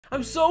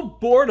I'm so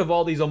bored of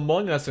all these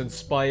Among Us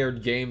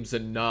inspired games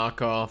and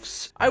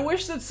knockoffs. I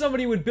wish that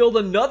somebody would build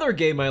another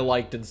game I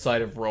liked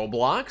inside of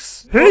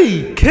Roblox.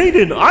 Hey,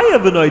 Kaden, I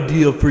have an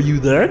idea for you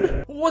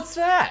then. What's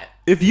that?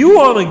 If you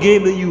want a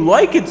game that you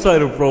like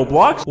inside of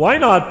Roblox, why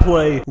not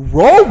play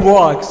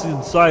Roblox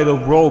inside of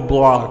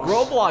Roblox?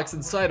 Roblox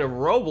inside of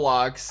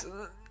Roblox?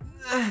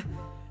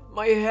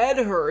 My head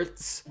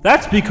hurts.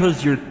 That's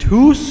because you're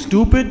too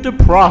stupid to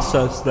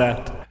process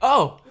that.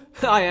 Oh,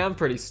 I am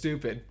pretty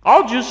stupid.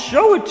 I'll just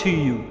show it to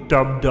you,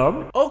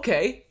 dum-dum.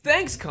 Okay,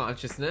 thanks,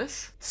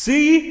 consciousness.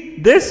 See,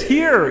 this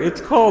here,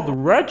 it's called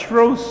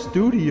Retro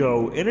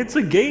Studio, and it's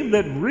a game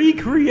that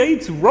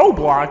recreates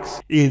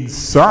Roblox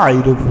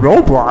inside of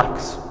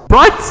Roblox.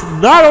 But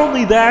not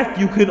only that,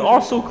 you can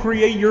also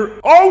create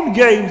your own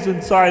games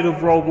inside of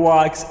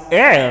Roblox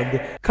and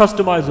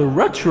customize a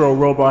retro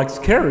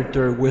Roblox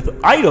character with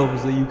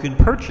items that you can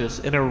purchase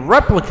in a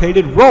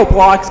replicated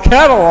Roblox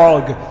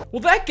catalog. Well,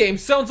 that game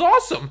sounds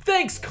awesome.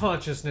 Thanks,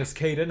 consciousness,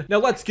 Kaden. Now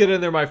let's get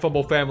in there, my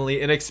Fumble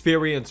family, and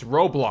experience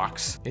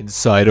Roblox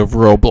inside of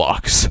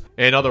Roblox.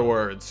 In other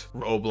words,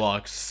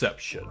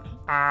 Robloxception.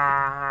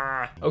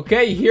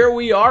 Okay, here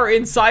we are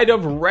inside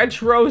of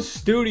Retro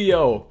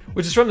Studio,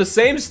 which is from the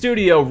same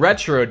studio,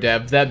 Retro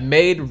Dev, that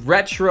made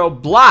Retro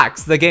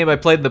Blocks, the game I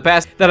played in the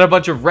past that had a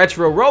bunch of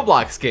retro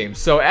Roblox games.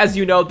 So as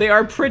you know, they are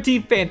a pretty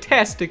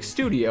fantastic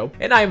studio,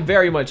 and I am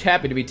very much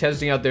happy to be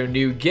testing out their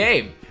new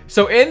game.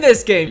 So in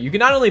this game, you can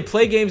not only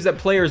play games that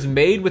players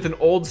made with an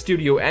old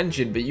studio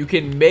engine, but you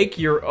can make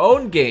your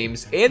own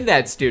games in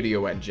that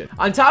studio engine.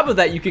 On top of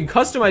that, you can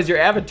customize your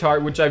avatar,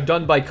 which I've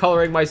done by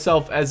coloring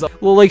myself as a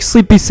little like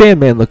Sleepy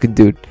Sandman looking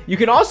dude. You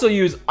can also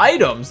use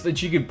items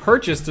that you can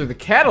purchase through the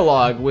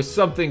catalog with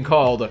something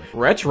called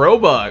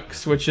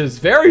Retrobux, which is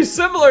very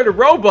similar to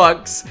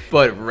Robux,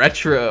 but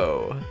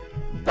retro.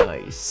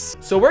 Nice.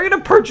 So we're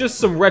gonna purchase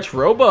some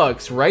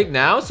Retrobux right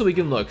now so we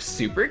can look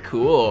super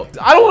cool.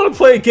 I don't want to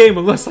play a game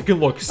unless I can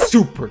look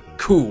super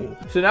cool.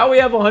 So now we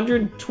have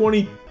 12,000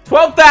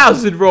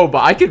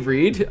 Robux. I can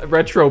read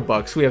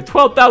Retrobux. We have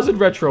 12,000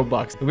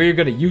 Retrobux. And we're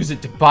gonna use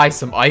it to buy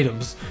some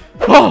items.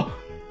 Oh!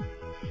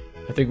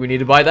 I think we need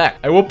to buy that.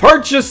 I will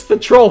purchase the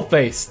troll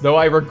face, though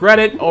I regret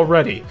it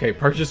already. Okay,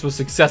 purchase was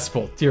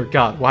successful. Dear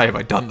God, why have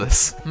I done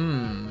this?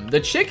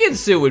 The chicken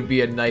suit would be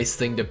a nice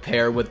thing to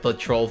pair with the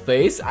troll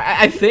face.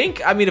 I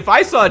think, I mean, if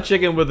I saw a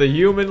chicken with a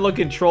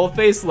human-looking troll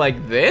face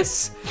like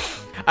this,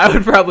 I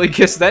would probably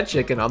kiss that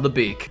chicken on the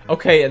beak.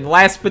 Okay, and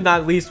last but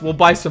not least, we'll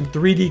buy some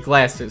 3D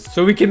glasses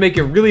so we can make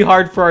it really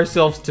hard for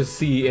ourselves to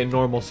see in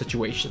normal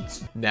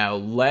situations. Now,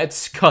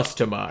 let's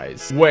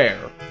customize.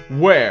 Where?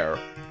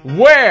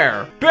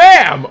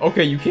 Bam!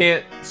 Okay, you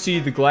can't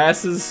see the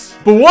glasses,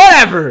 but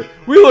whatever!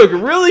 We look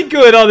really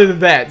good other than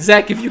that.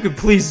 Zach, if you could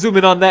please zoom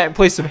in on that and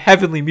play some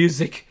heavenly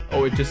music.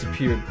 Oh, it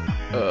disappeared.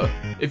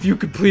 If you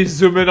could please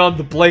zoom in on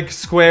the blank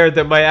square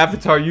that my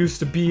avatar used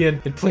to be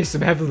in and play some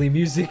heavenly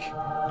music.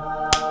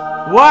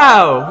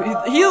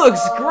 Wow, he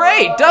looks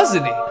great,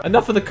 doesn't he?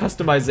 Enough of the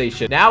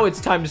customization. Now it's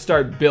time to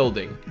start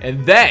building.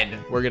 And then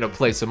we're gonna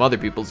play some other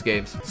people's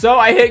games. So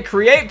I hit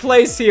create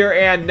place here,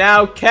 and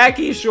now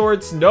khaki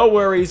shorts, no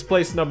worries,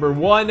 place number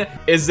 1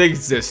 is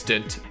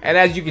existent. And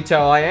as you can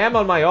tell, I am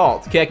on my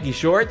alt. Khaki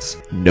shorts,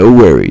 no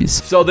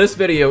worries. So this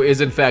video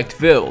is in fact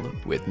filled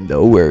with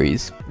no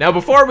worries. Now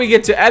before we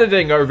get to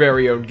editing our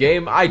very own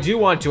game, I do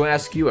want to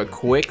ask you a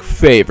quick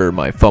favor,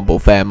 my Fumble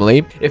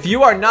family. If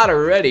you are not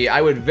already,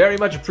 I would very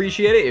much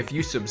appreciate it if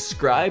you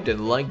subscribed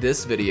and liked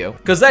this video,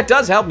 because that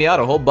does help me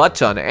out a whole butt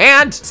ton.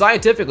 And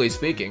scientifically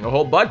speaking, a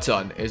whole butt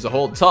ton is a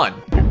whole ton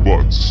of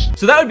butts.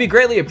 So that would be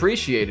greatly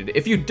appreciated.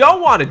 If you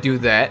don't want to do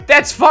that,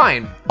 that's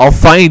fine. I'll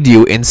find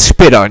you and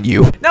spit on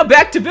you. Now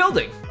back to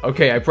building.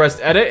 Okay, I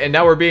pressed edit, and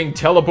now we're being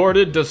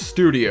teleported to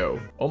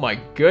studio. Oh my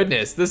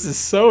goodness, this is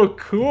so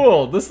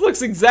cool. This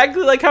looks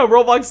exactly like how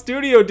Roblox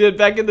Studio did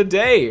back in the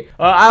day.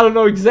 I don't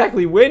know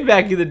exactly when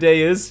back in the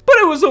day is, but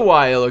it was a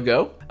while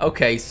ago.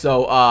 Okay,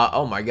 so,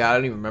 oh my God, I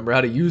don't even remember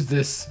how to use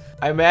this.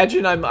 I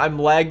imagine I'm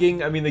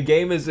lagging. I mean, the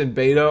game is in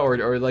beta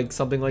or like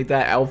something like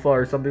that, alpha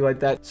or something like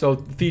that. So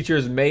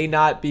features may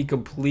not be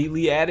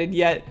completely added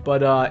yet,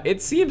 but it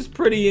seems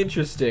pretty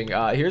interesting.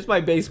 Here's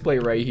my base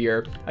plate right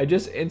here. I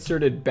just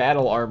inserted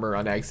battle armor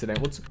on accident.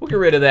 We'll get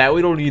rid of that.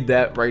 We don't need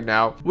that right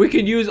now. We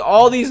can use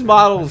all these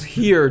models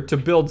here to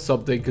build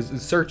something because the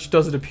search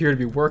doesn't appear to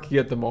be working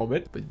at the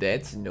moment, but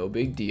that's no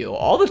big deal.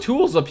 All the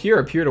tools up here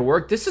appear to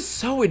work. This is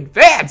so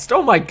advanced.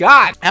 Oh my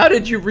God. How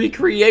did you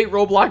recreate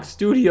Roblox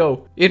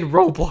Studio in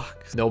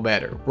Roblox? No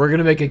matter. We're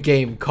gonna make a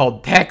game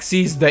called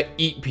Taxis That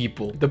Eat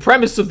People. The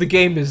premise of the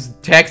game is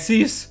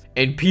taxis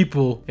and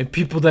people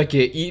that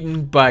get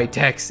eaten by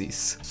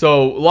taxis.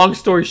 So long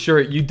story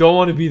short, you don't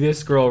want to be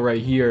this girl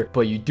right here,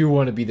 but you do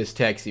want to be this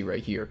taxi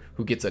right here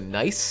who gets a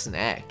nice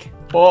snack.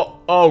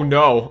 Oh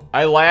no,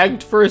 I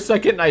lagged for a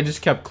second and I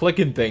just kept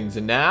clicking things,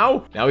 and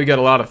now we got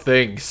a lot of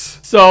things.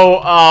 So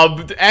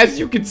as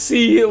you can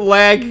see,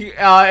 lag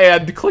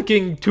and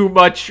clicking too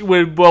much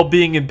while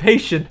being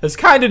impatient has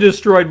kind of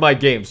destroyed my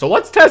game. So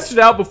let's test it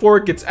out before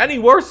it gets any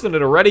worse than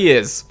it already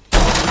is.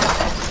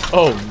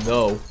 Oh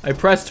no. I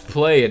pressed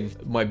play and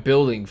my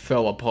building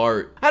fell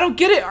apart. I don't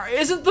get it.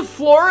 Isn't the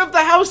floor of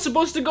the house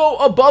supposed to go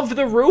above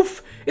the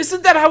roof?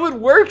 Isn't that how it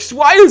works?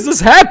 Why is this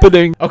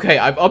happening? Okay,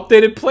 I've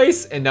updated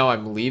place and now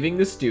I'm leaving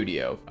the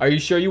studio. Are you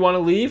sure you want to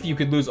leave? You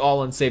could lose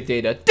all unsafe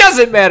data.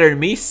 Doesn't matter to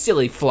me,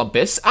 silly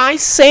flumpus. I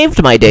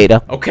saved my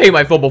data. Okay,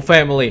 my Fumble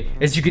family.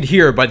 As you can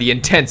hear by the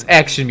intense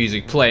action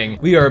music playing,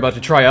 we are about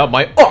to try out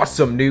my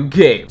awesome new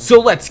game. So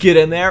let's get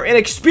in there and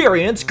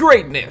experience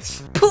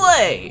greatness.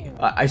 Play!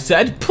 I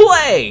said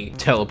play!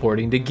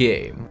 Teleporting to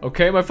game.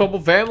 Okay, my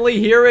Fumble family,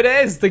 here it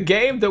is. The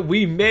game that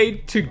we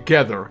made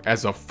together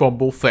as a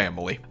Fumble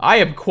family. I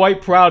am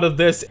quite proud of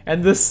this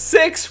and the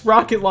 6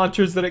 rocket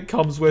launchers that it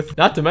comes with.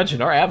 Not to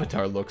mention our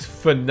avatar looks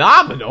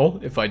phenomenal,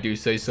 if I do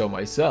say so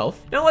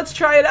myself. Now let's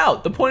try it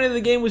out. The point of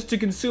the game was to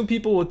consume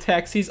people with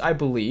taxis, I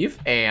believe.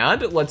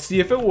 And let's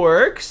see if it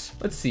works.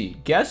 Let's see.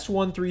 Guest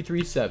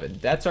 1337.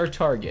 That's our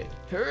target.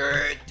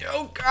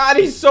 Oh god,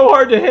 he's so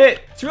hard to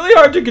hit. It's really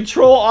hard to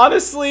control.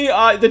 Honestly,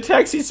 the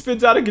taxi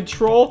spins out of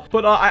control.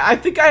 But I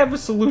think I have a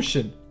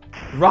solution.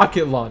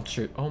 Rocket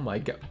launcher. Oh my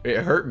god, it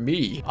hurt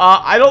me.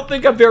 I don't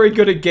think I'm very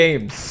good at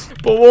games,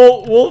 but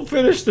we'll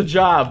finish the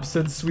job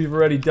since we've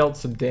already dealt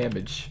some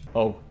damage.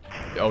 Oh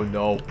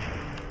no.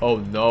 Oh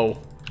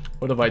no.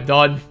 What have I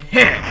done?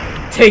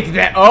 Take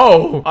that.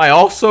 Oh, I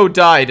also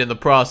died in the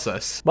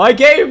process. My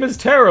game is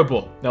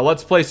terrible. Now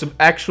let's play some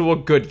actual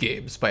good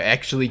games by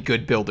actually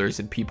good builders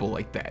and people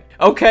like that.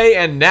 Okay,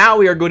 and now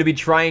we are going to be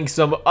trying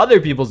some other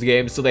people's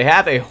games. So they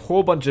have a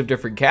whole bunch of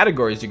different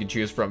categories you can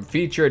choose from: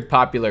 featured,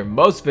 popular,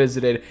 most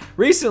visited,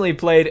 recently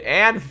played,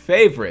 and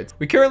favorites.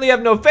 We currently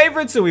have no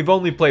favorites and we've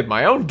only played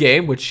my own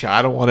game, which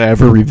I don't want to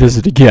ever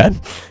revisit again.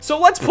 So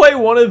let's play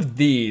one of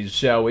these,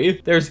 shall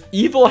we? There's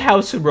Evil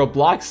House in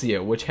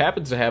Robloxia, which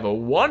happens to have a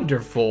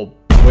wonderful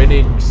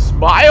winning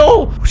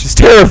smile, which is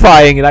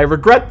terrifying, and I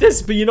regret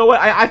this, but you know what?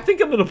 I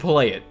think I'm gonna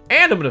play it,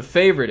 and I'm gonna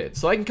favorite it,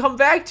 so I can come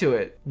back to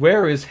it.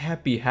 Where is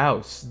Happy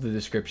House? The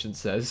description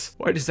says.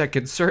 Why does that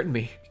concern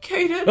me?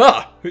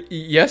 Kaden?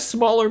 Yes,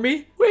 smaller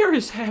me? Where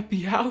is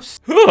Happy House?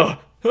 I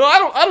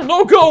don't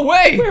know, go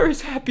away! Where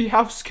is Happy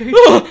House,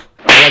 Kaden?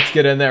 Let's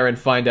get in there and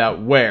find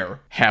out where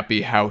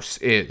Happy House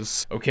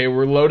is. Okay,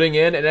 we're loading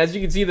in, and as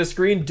you can see, the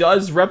screen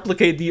does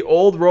replicate the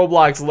old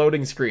Roblox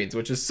loading screens,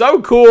 which is so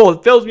cool.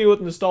 It fills me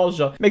with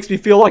nostalgia. Makes me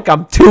feel like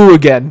I'm 2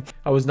 again.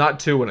 I was not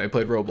 2 when I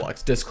played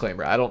Roblox.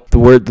 Disclaimer,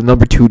 the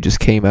number 2 just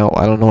came out.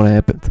 I don't know what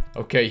happened.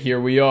 Okay, here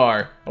we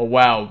are. Oh,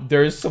 wow.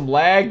 There's some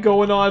lag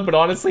going on, but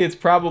honestly, it's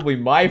probably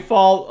my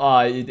fault.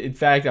 In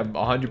fact, I'm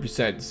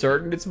 100%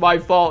 certain it's my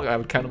fault.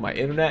 Kind of my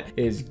internet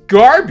is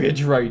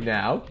garbage right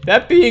now.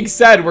 That being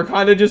said, we're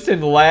kind of just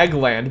in lag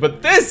land,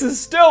 but this is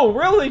still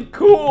really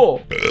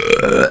cool.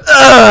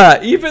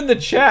 Even the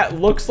chat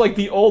looks like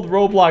the old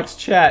Roblox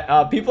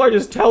chat. People are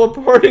just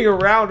teleporting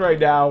around right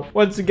now.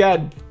 Once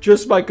again,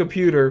 just my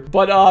computer.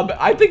 But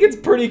I think it's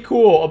pretty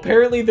cool.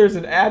 Apparently, there's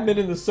an admin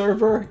in the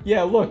server.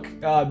 Yeah, look,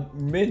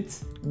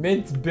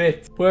 Mint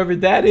Bit. Whoever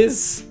that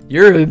is,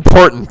 you're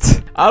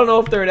important. I don't know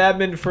if they're an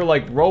admin for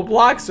like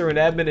Roblox or an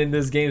admin in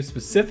this game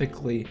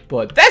specifically,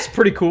 but that's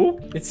pretty cool.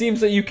 It seems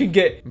that you can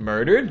get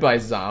murdered by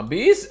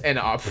zombies, and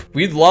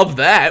we'd love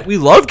that. We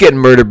love getting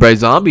murdered by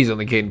zombies on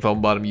the Kaden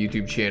Fumblebottom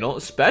YouTube channel,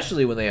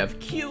 especially when they have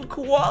cute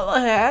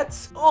koala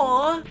hats.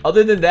 Aww.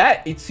 Other than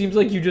that, it seems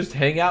like you just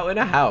hang out in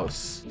a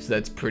house. So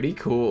that's pretty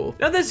cool.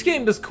 Now this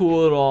game is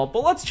cool and all,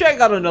 but let's check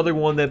out another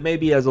one that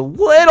maybe has a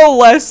little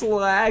less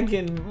lag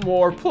and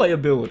more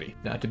playability.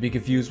 Not to be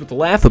confused with the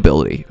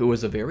Laughability, who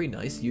was a very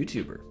nice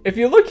YouTuber. If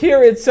you look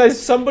here, it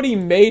says somebody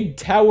made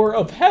Tower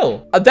of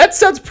Hell. That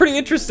sounds pretty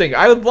interesting.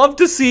 I would love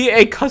to see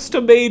a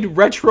custom-made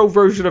retro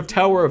version of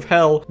Tower of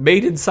Hell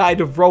made inside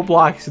of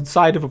Roblox,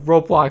 inside of a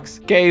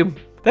Roblox game.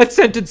 That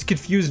sentence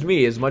confused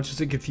me as much as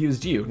it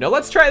confused you. Now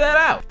let's try that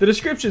out. The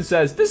description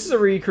says, this is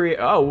a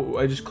oh,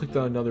 I just clicked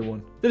on another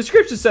one. The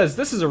description says,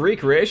 this is a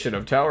recreation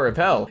of Tower of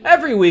Hell.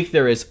 Every week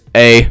there is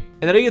a, and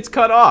then it gets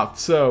cut off.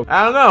 So,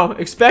 I don't know,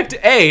 expect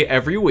a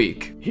every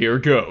week. Here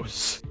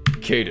goes.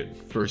 Kaden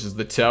versus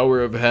the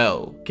Tower of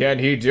Hell. Can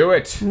he do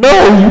it? No,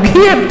 you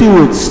can't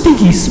do it,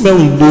 stinky,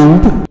 smelly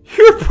noob.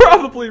 You're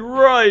probably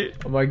right.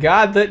 Oh my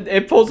god,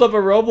 it pulls up a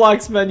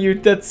Roblox menu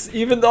that's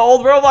even the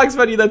old Roblox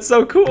menu. That's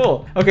so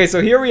cool. Okay,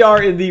 so here we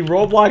are in the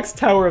Roblox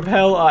Tower of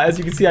Hell. As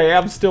you can see, I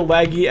am still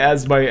laggy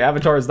as my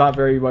avatar is not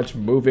very much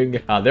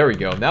moving. There we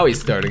go. Now he's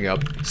starting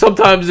up.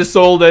 Sometimes this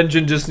old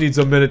engine just needs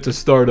a minute to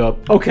start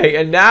up. Okay,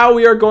 and now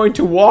we are going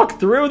to walk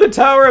through the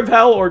Tower of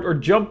Hell or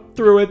jump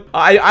through it.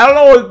 I don't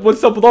know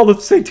what's up with all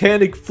the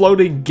satanic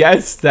floating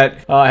guests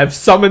that have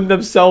summoned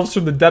themselves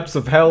from the depths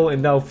of hell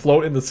and now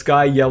float in the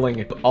sky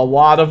yelling a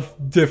lot of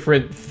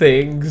different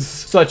things,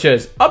 such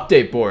as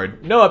update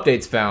board, no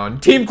updates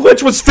found, team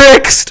glitch was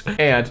fixed,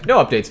 and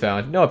no updates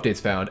found, no updates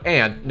found,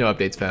 and no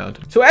updates found.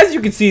 So as you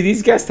can see,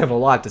 these guests have a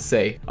lot to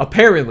say.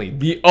 Apparently,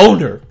 the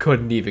owner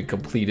couldn't even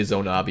complete his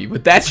own obby,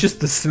 but that's just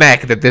the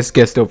smack that this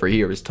guest over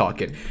here is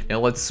talking. Now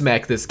let's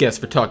smack this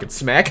guest for talking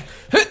smack.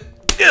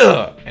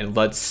 And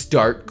let's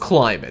start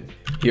climbing.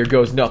 Here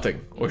goes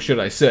nothing, or should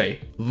I say,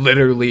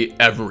 literally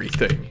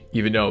everything,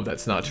 even though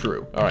that's not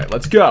true. All right,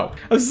 let's go.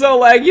 I'm so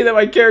laggy that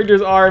my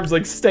character's arms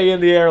like stay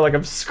in the air like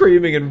I'm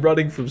screaming and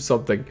running from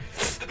something.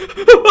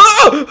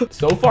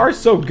 So far,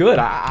 so good.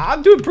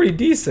 I'm doing pretty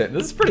decent.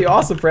 This is pretty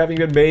awesome for having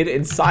been made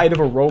inside of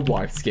a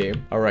Roblox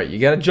game. All right, you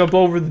gotta jump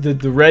over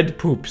the red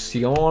poops.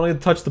 You don't want to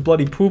touch the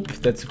bloody poop.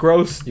 That's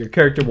gross. Your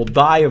character will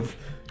die of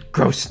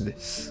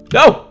grossness.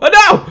 No! Oh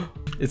no!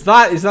 It's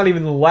not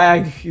even the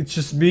lag. It's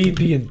just me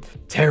being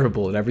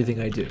terrible at everything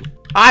I do.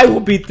 I will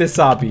beat this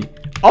obby.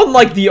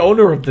 Unlike the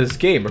owner of this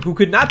game, who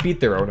could not beat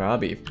their own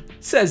obby.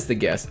 Says the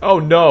guest. Oh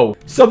no.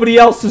 Somebody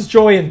else has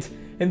joined.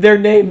 And their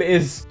name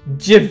is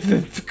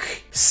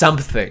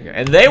something.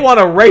 And they want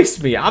to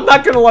race me. I'm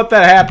not going to let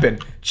that happen.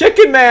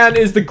 Chicken Man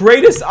is the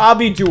greatest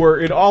obby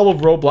doer in all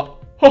of Roblox.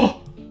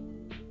 Oh.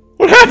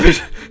 What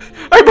happened?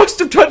 I must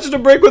have touched a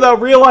brick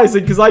without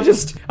realizing because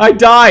I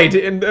died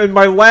and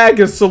my lag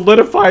has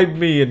solidified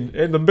me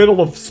in the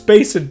middle of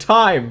space and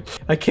time.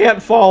 I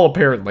can't fall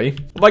apparently.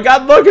 Oh my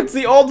god, look, it's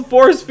the old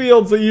force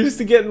fields I used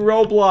to get in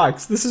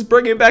Roblox. This is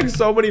bringing back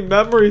so many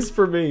memories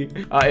for me.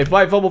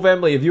 Fumble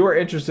Family, if you are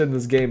interested in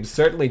this game,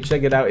 certainly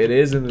check it out. It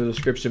is in the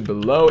description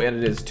below and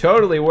it is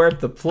totally worth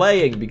the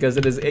playing because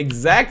it is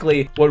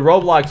exactly what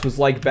Roblox was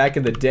like back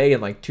in the day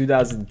in like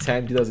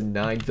 2010,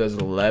 2009,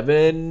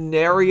 2011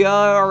 area,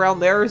 around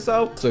there or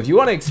so. So if you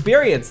want to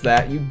experience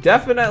that, you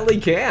definitely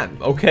can.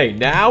 Okay,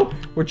 now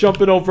we're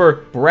jumping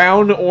over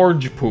brown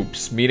orange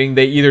poops, meaning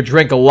they either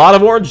drink a lot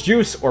of orange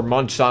juice or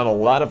munch on a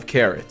lot of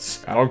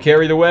carrots. I don't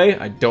care either way.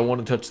 I don't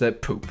want to touch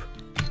that poop.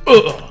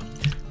 Ugh.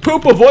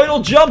 Poop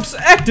avoidal jumps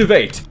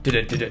activate.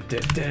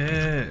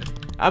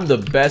 I'm the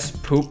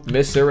best poop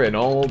misser in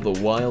all the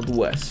Wild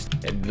West,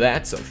 and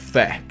that's a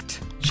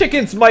fact.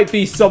 Chickens might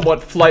be somewhat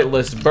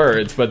flightless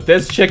birds, but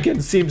this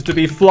chicken seems to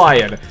be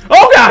flying.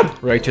 Oh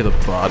god! Right to the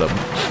bottom.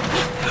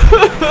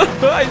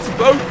 I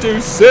spoke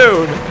too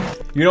soon.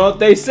 You know what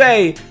they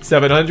say,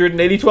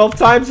 712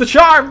 times the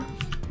charm.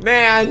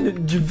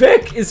 Man,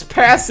 Vic is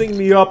passing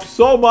me up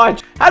so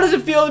much. How does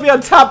it feel to be on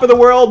top of the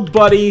world,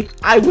 buddy?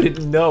 I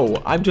wouldn't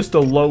know. I'm just a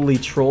lowly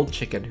troll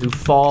chicken who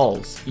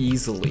falls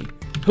easily.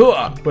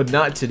 But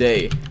not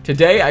today.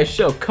 Today I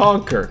shall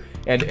conquer.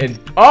 And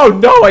oh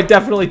no, I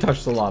definitely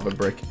touched the lava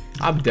brick.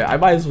 I'm dead. I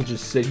might as well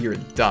just sit here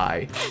and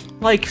die.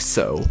 Like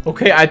so.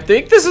 Okay, I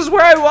think this is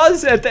where I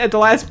was at the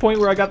last point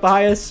where I got the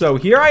highest. So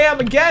here I am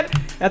again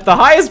at the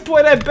highest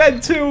point I've been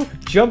to,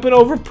 jumping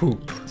over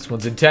poop. This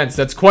one's intense.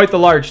 That's quite the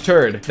large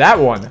turd. That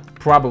one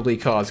probably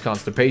caused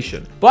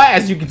constipation. But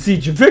as you can see,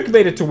 Javik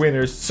made it to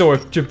winners. So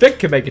if Javik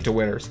can make it to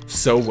winners,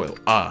 so will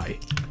I.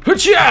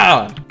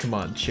 Hoocha! Come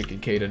on, Chicken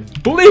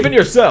Kaden. Believe in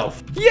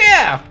yourself.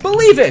 Yeah,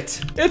 believe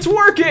it. It's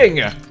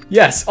working.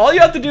 Yes, all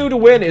you have to do to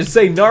win is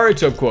say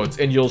Naruto quotes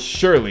and you'll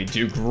surely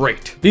do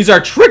great. These are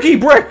tricky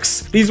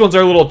bricks. These ones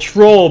are little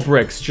troll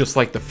bricks, just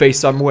like the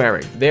face I'm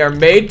wearing. They are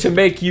made to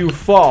make you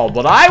fall,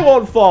 but I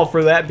won't fall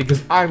for that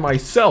because I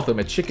myself am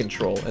a chicken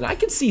troll and I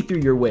can see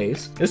through your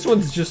ways. This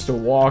one's just a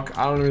walk.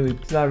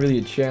 It's not really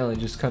a challenge,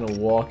 just kind of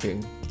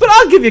walking. But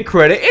I'll give you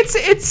credit,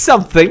 it's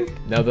something.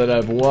 Now that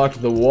I've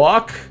walked the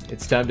walk,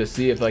 it's time to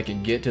see if I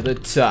can get to the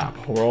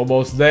top. We're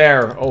almost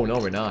there. Oh, no,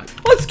 we're not.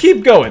 Let's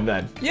keep going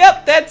then.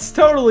 Yep, that's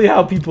totally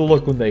how people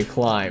look when they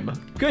climb.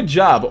 Good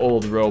job,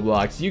 old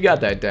Roblox. You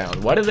got that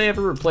down. Why did they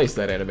ever replace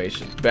that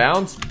animation?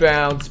 Bounce,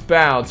 bounce,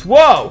 bounce.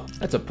 Whoa!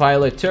 That's a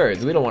pile of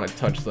turds. We don't want to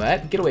touch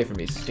that. Get away from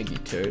me, stinky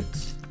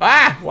turds.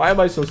 Ah! Why am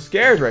I so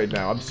scared right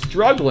now? I'm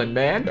struggling,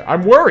 man.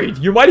 I'm worried.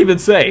 You might even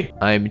say,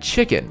 I'm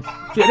chicken.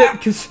 Get it?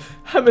 Because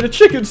I'm in a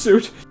chicken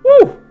suit.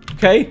 Woo!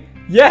 Okay.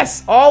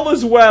 Yes, all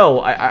is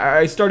well.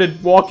 I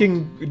started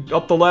walking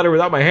up the ladder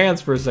without my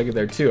hands for a second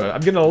there, too.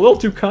 I'm getting a little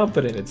too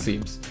confident, it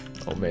seems.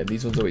 Oh, man,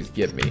 these ones always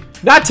get me.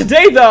 Not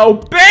today, though.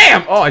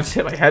 Bam! Oh, I just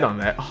hit my head on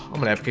that. Oh, I'm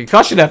going to have a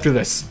concussion after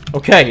this.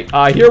 Okay,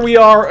 here we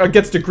are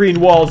against a green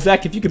wall.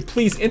 Zack, if you could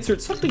please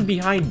insert something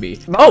behind me.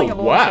 Oh,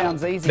 wow.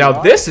 Easy, now,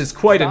 right? This is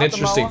quite an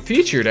interesting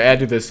feature to add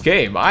to this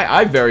game.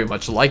 I very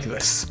much like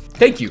this.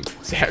 Thank you,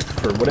 Zack,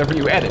 for whatever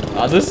you added.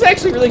 This is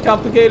actually really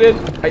complicated.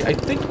 I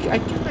think I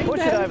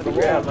can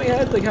figure out in my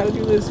head like how to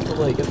do this, but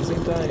like at the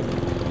same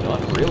time,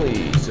 not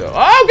really. So,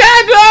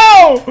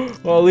 oh god, no!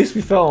 Well, at least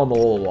we fell on the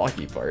little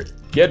walkie part.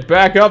 Get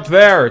back up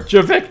there.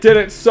 Javik did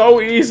it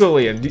so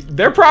easily, and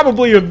they're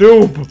probably a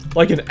noob,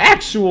 like an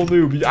actual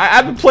noob.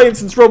 I've been playing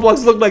since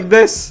Roblox looked like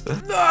this.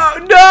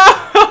 No!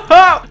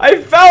 I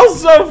fell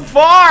so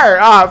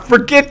far.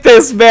 Forget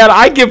this, man.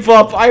 I give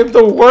up. I am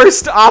the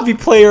worst obby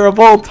player of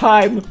all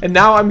time. And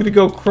now I'm gonna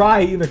go cry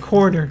in a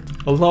corner,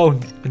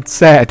 alone and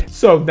sad.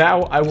 So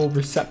now I will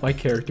reset my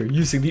character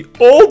using the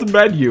old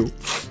menu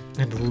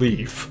and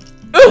leave.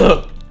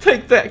 Ugh,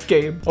 take that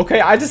game.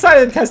 Okay, I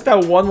decided to test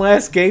out one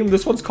last game.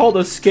 This one's called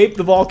Escape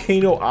the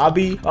Volcano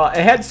Obby.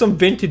 It had some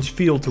vintage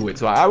feel to it,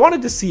 so I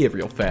wanted to see it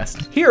real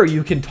fast. Here,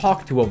 you can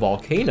talk to a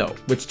volcano,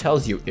 which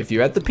tells you if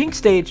you're at the pink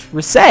stage,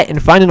 reset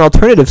and find an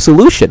alternative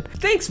solution.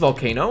 Thanks,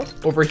 volcano.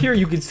 Over here,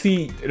 you can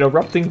see an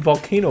erupting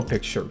volcano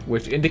picture,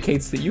 which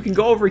indicates that you can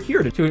go over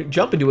here to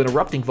jump into an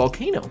erupting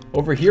volcano.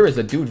 Over here is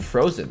a dude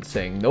frozen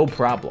saying no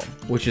problem,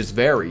 which is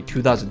very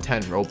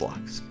 2010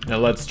 Roblox. Now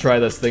let's try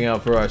this thing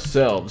out for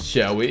ourselves,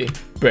 shall we?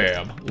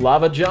 Bam.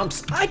 Lava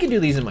jumps. I can do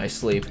these in my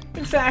sleep.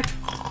 In fact,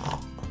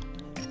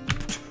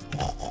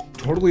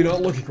 totally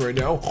not looking right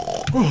now.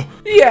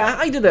 Yeah,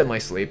 I did that in my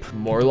sleep.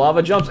 More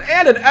lava jumps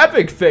and an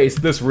epic face.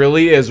 This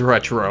really is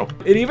retro.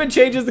 It even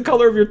changes the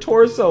color of your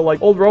torso like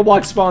old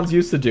Roblox spawns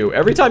used to do.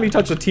 Every time you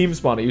touch a team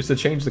spawn, it used to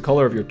change the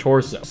color of your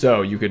torso.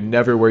 So you could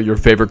never wear your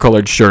favorite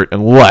colored shirt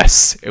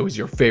unless it was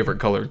your favorite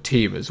colored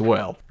team as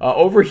well.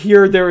 Over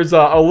here, there is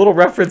a little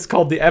reference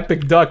called the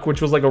Epic Duck,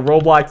 which was like a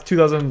Roblox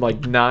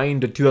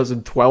 2009 to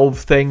 2012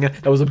 thing.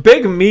 That was a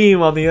big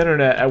meme on the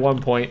internet at one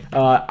point.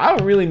 I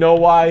don't really know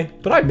why,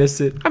 but I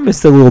miss it. I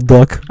miss the little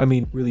duck. I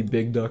mean, really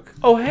big duck.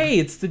 Oh, hey,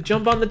 it's the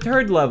jump on the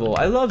turd level.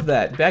 I love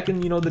that. Back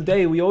in, the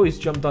day, we always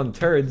jumped on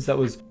turds. That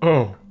was,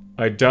 oh,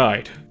 I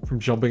died from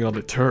jumping on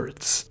the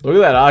turds. Look at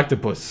that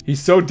octopus.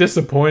 He's so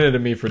disappointed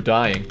in me for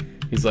dying.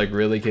 He's like,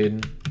 really,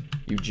 Kaden?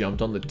 You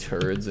jumped on the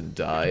turds and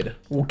died?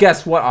 Well,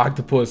 guess what,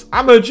 octopus?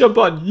 I'm gonna jump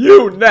on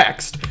you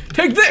next.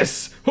 Take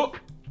this.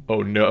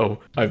 Oh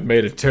no, I've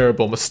made a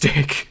terrible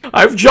mistake.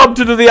 I've jumped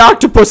into the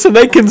octopus and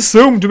they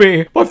consumed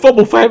me. My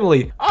Fumble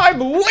Family, I'm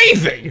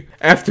leaving.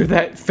 After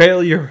that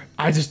failure,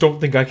 I just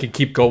don't think I can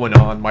keep going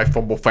on, my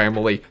Fumble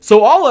Family.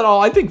 So all in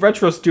all, I think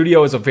Retro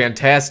Studio is a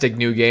fantastic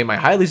new game. I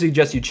highly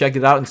suggest you check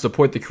it out and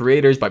support the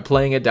creators by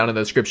playing it down in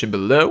the description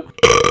below.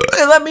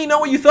 And let me know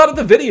what you thought of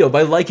the video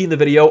by liking the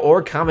video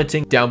or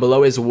commenting down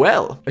below as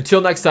well. Until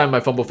next time,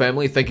 my Fumble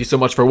Family, thank you so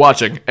much for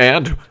watching.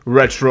 And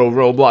Retro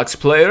Roblox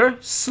player,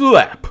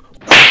 slap.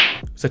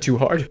 Is that too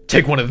hard?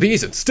 Take one of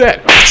these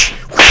instead.